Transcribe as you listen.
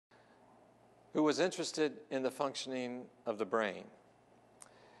who was interested in the functioning of the brain.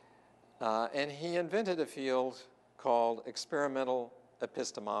 And he invented a field called experimental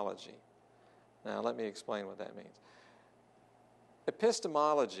epistemology. Now, let me explain what that means.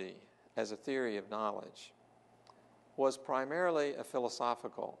 Epistemology, as a theory of knowledge, was primarily a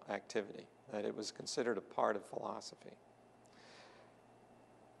philosophical activity, that it was considered a part of philosophy.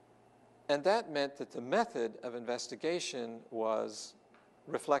 And that meant that the method of investigation was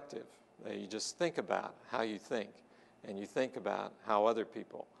reflective. You just think about how you think, and you think about how other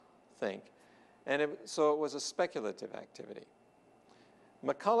people think. And so it was a speculative activity.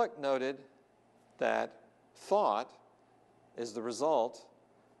 McCulloch noted that thought is the result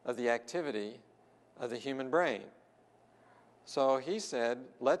of the activity of the human brain. So he said,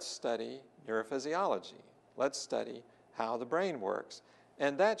 let's study neurophysiology. Let's study how the brain works.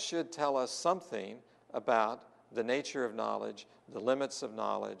 And that should tell us something about the nature of knowledge, the limits of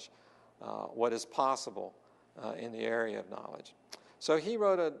knowledge, what is possible in the area of knowledge. So he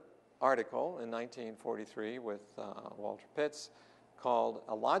wrote an article in 1943 with Walter Pitts called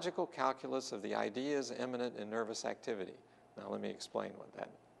A Logical Calculus of the Ideas Immanent in Nervous Activity. Now let me explain what that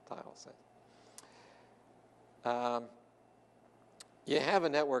title says. You have a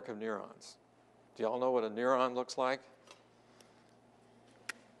network of neurons. Do you all know what a neuron looks like?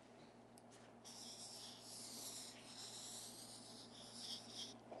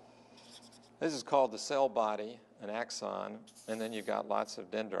 This is called the cell body, an axon, and then you've got lots of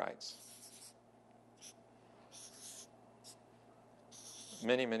dendrites.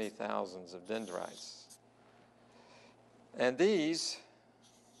 Many, many thousands of dendrites. And these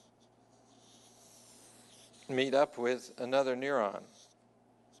meet up with another neuron.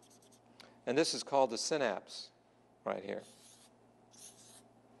 And this is called the synapse right here.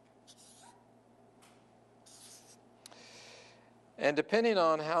 And depending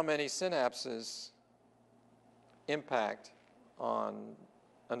on how many synapses impact on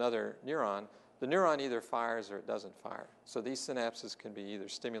another neuron, the neuron either fires or it doesn't fire. So these synapses can be either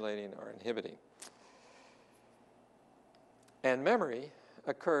stimulating or inhibiting. And memory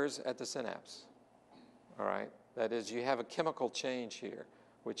occurs at the synapse. All right? That is, you have a chemical change here,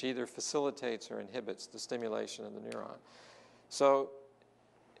 which either facilitates or inhibits the stimulation of the neuron. So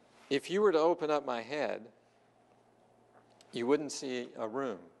if you were to open up my head, you wouldn't see a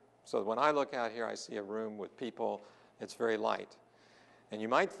room. So when I look out here, I see a room with people. It's very light. And you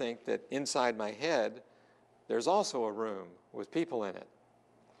might think that inside my head, there's also a room with people in it.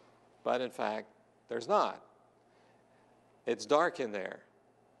 But in fact, there's not. It's dark in there.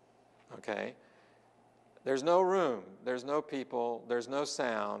 Okay? There's no room. There's no people. There's no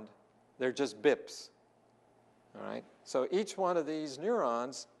sound. They're just bips. All right? So each one of these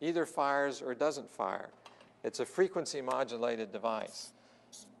neurons either fires or doesn't fire. It's a frequency modulated device.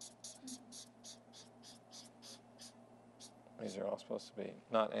 These are all supposed to be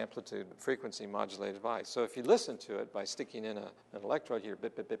not amplitude, but frequency modulated device. So if you listen to it by sticking in an electrode here,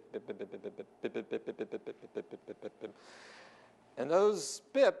 bip, bip, bip, bip, bip, bip, bip, bip, bip, bip, bip, bip, bip, bip, bip, bip, bip, bip, bip. And those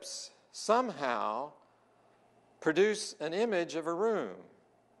bips somehow produce an image of a room.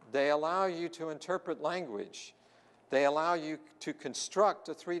 They allow you to interpret language. They allow you to construct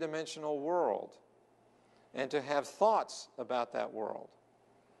a three-dimensional world and to have thoughts about that world.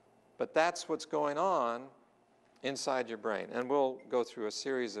 But that's what's going on inside your brain. And we'll go through a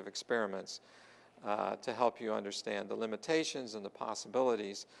series of experiments to help you understand the limitations and the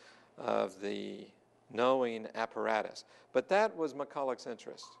possibilities of the knowing apparatus. But that was McCulloch's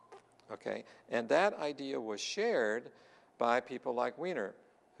interest, okay? And that idea was shared by people like Wiener,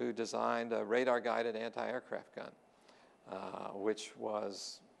 who designed a radar-guided anti-aircraft gun, which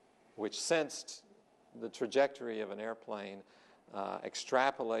sensed the trajectory of an airplane,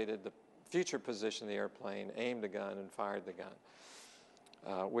 extrapolated the future position of the airplane, aimed the gun, and fired the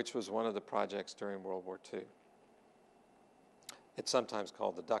gun, which was one of the projects during World War II. It's sometimes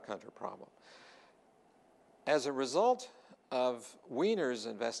called the duck hunter problem. As a result of Wiener's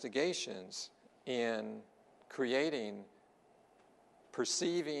investigations in creating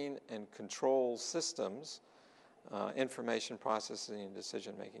perceiving and control systems, information processing and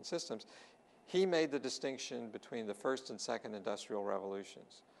decision-making systems, he made the distinction between the first and second industrial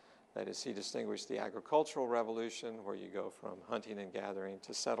revolutions. That is, he distinguished the agricultural revolution, where you go from hunting and gathering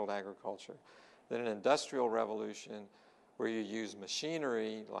to settled agriculture, then an industrial revolution, where you use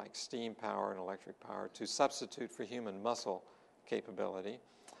machinery like steam power and electric power to substitute for human muscle capability.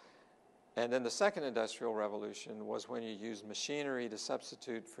 And then the second industrial revolution was when you used machinery to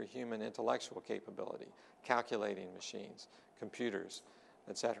substitute for human intellectual capability, calculating machines, computers,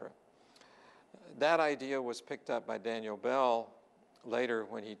 etc. That idea was picked up by Daniel Bell later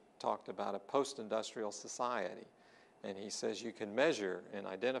when he talked about a post-industrial society. And he says you can measure and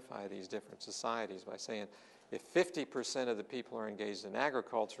identify these different societies by saying if 50% of the people are engaged in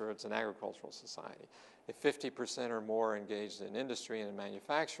agriculture, it's an agricultural society. If 50% or more are engaged in industry and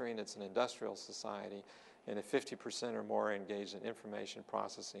manufacturing, it's an industrial society. And if 50% or more are engaged in information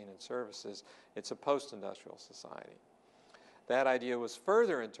processing and services, it's a post-industrial society. That idea was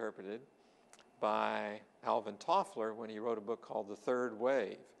further interpreted by Alvin Toffler when he wrote a book called The Third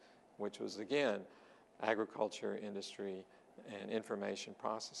Wave, which was, again, agriculture, industry, and information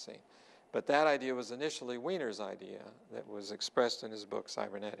processing. But that idea was initially Wiener's idea that was expressed in his book,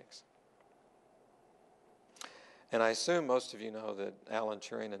 Cybernetics. And I assume most of you know that Alan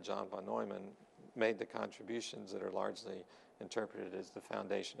Turing and John von Neumann made the contributions that are largely interpreted as the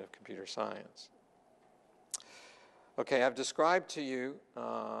foundation of computer science. Okay, I've described to you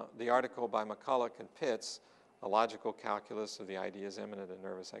the article by McCulloch and Pitts, A Logical Calculus of the Ideas Immanent in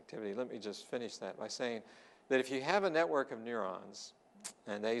Nervous Activity. Let me just finish that by saying that if you have a network of neurons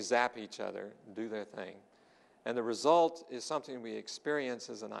and they zap each other, do their thing, and the result is something we experience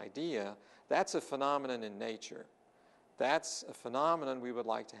as an idea, that's a phenomenon in nature. That's a phenomenon we would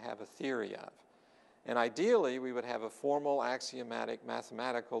like to have a theory of. And ideally, we would have a formal, axiomatic,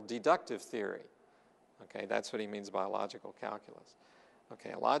 mathematical, deductive theory. Okay, that's what he means by a logical calculus.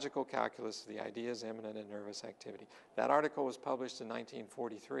 Okay, a logical calculus of the ideas immanent in nervous activity. That article was published in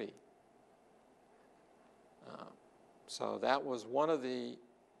 1943. So that was one of the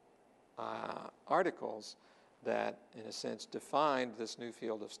articles that, in a sense, defined this new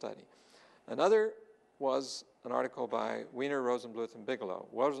field of study. Another was an article by Wiener, Rosenbluth, and Bigelow.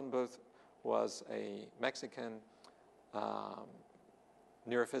 Rosenbluth was a Mexican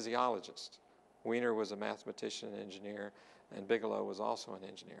neurophysiologist. Wiener was a mathematician and engineer, and Bigelow was also an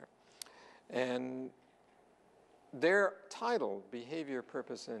engineer. And their title, Behavior,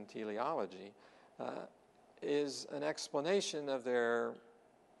 Purpose, and Teleology, is an explanation of their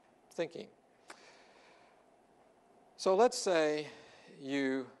thinking. So let's say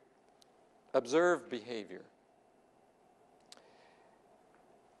you observe behavior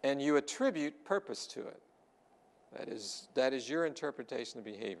and you attribute purpose to it. That is your interpretation of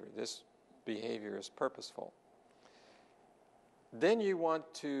behavior. This behavior is purposeful. Then you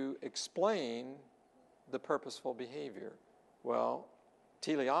want to explain the purposeful behavior. Well,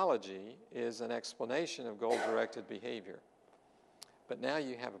 teleology is an explanation of goal-directed behavior. But now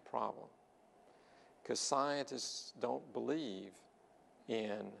you have a problem, because scientists don't believe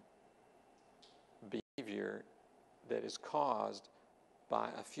in behavior that is caused by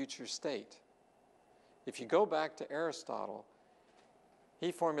a future state. If you go back to Aristotle,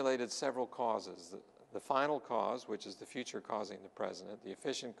 he formulated several causes. The final cause, which is the future causing the present, the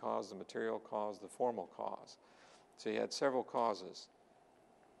efficient cause, the material cause, the formal cause. So he had several causes.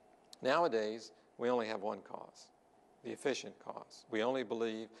 Nowadays, we only have one cause, the efficient cause. We only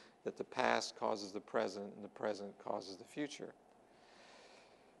believe that the past causes the present and the present causes the future.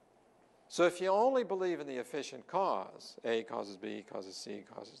 So if you only believe in the efficient cause, A causes B, causes C,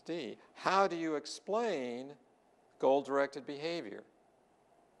 causes D, how do you explain goal-directed behavior?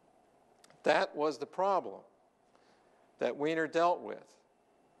 That was the problem that Wiener dealt with.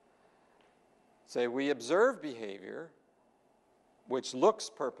 Say, we observe behavior which looks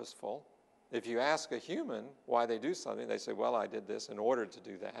purposeful. If you ask a human why they do something, they say, well, I did this in order to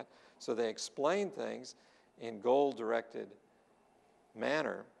do that. So they explain things in goal-directed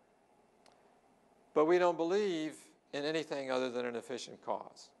manner. But we don't believe in anything other than an efficient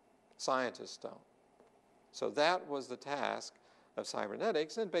cause. Scientists don't. So that was the task of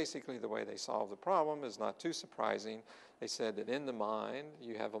cybernetics, and basically the way they solved the problem is not too surprising. They said that in the mind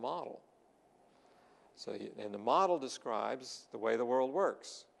you have a model. And the model describes the way the world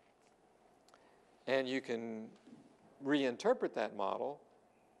works. And you can reinterpret that model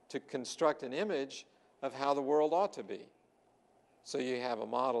to construct an image of how the world ought to be. So you have a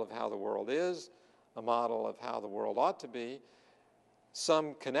model of how the world is, a model of how the world ought to be,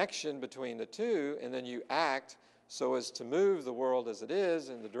 some connection between the two, and then you act so as to move the world as it is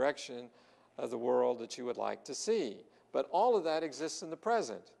in the direction of the world that you would like to see. But all of that exists in the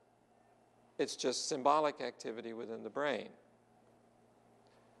present. It's just symbolic activity within the brain.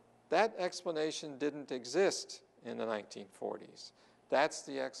 That explanation didn't exist in the 1940s. That's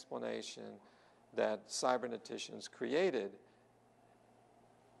the explanation that cyberneticians created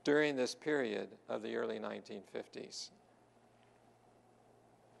during this period of the early 1950s,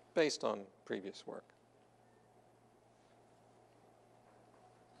 based on previous work.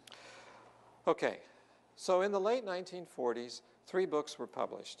 Okay, so in the late 1940s, 3 books were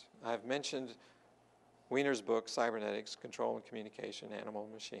published. I've mentioned Wiener's book, Cybernetics, Control and Communication, Animal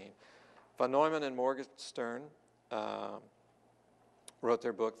and Machine. Von Neumann and Morgenstern wrote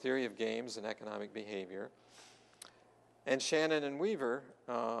their book, Theory of Games and Economic Behavior. And Shannon and Weaver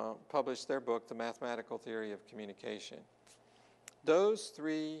published their book, The Mathematical Theory of Communication. Those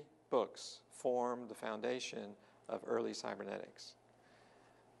three books form the foundation of early cybernetics.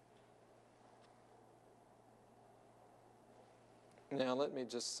 Now let me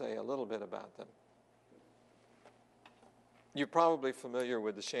just say a little bit about them. You're probably familiar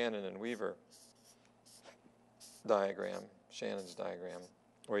with the Shannon and Weaver diagram, Shannon's diagram,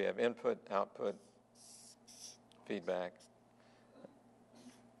 where you have input, output, feedback,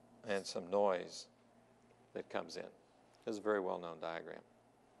 and some noise that comes in. It's a very well-known diagram.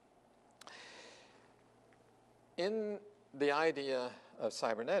 In the idea of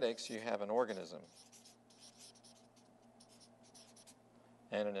cybernetics, you have an organism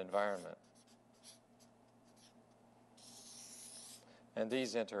and an environment. And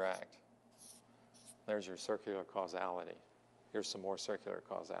these interact. There's your circular causality. Here's some more circular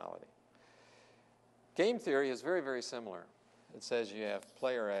causality. Game theory is very, very similar. It says you have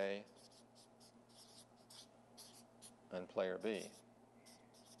player A and player B.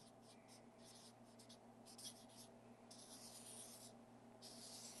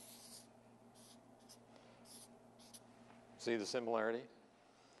 See the similarity?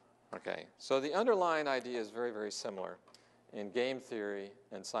 Okay, so the underlying idea is very, very similar in game theory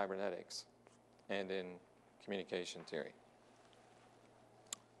and cybernetics and in communication theory.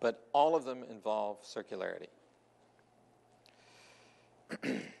 But all of them involve circularity.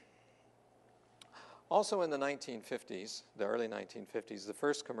 Also in the 1950s, the early 1950s, the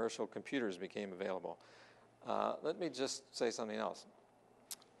first commercial computers became available. Let me just say something else.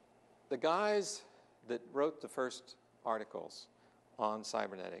 The guys that wrote the first articles on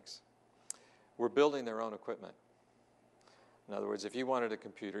cybernetics were building their own equipment. In other words, if you wanted a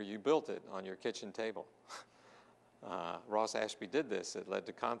computer, you built it on your kitchen table. Ross Ashby did this. It led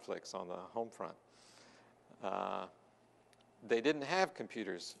to conflicts on the home front. They didn't have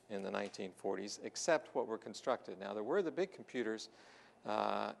computers in the 1940s except what were constructed. Now, there were the big computers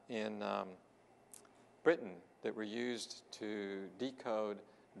in Britain that were used to decode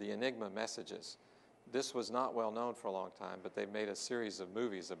the Enigma messages. This was not well known for a long time, but they've made a series of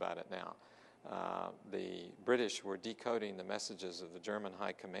movies about it now. The British were decoding the messages of the German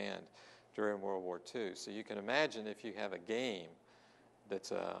High Command during World War II. So you can imagine if you have a game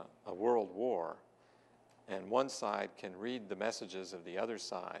that's a world war, and one side can read the messages of the other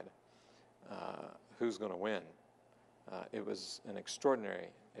side, who's going to win? It was an extraordinary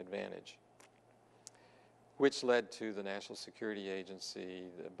advantage, which led to the National Security Agency,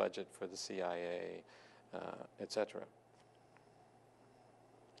 the budget for the CIA, etc.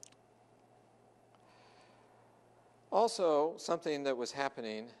 Also, something that was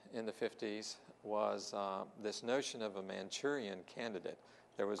happening in the 50s was this notion of a Manchurian candidate.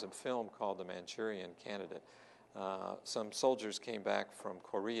 There was a film called The Manchurian Candidate. Some soldiers came back from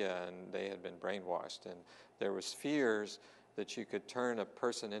Korea and they had been brainwashed, and there was fears that you could turn a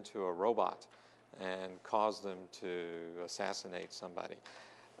person into a robot and cause them to assassinate somebody.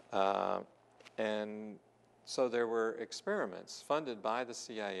 And so there were experiments funded by the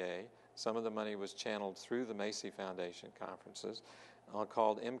CIA. Some of the money was channeled through the Macy Foundation conferences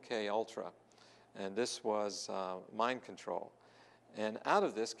called MK Ultra. And this was mind control. And out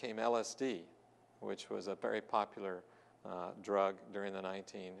of this came LSD, which was a very popular drug during the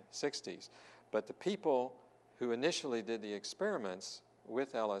 1960s. But the people who initially did the experiments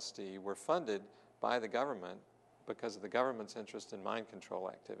with LSD were funded by the government because of the government's interest in mind control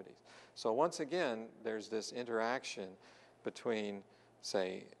activities. So once again, there's this interaction between,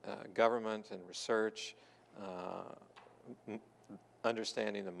 say, government and research,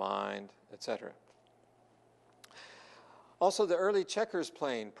 understanding the mind, etc. Also, the early checkers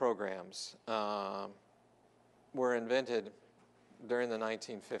playing programs were invented during the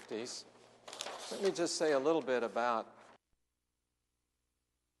 1950s. Let me just say a little bit about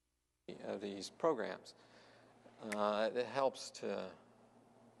these programs. It helps to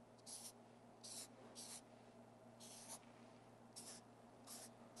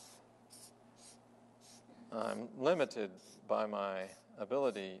I'm limited by my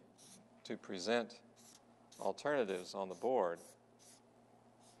ability to present alternatives on the board.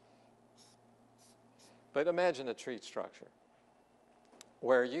 But imagine a tree structure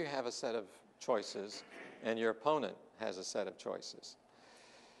where you have a set of choices and your opponent has a set of choices.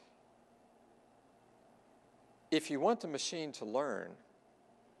 If you want the machine to learn,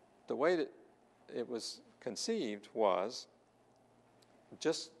 the way that it was conceived was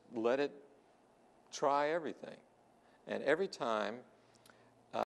just let it try everything. And every time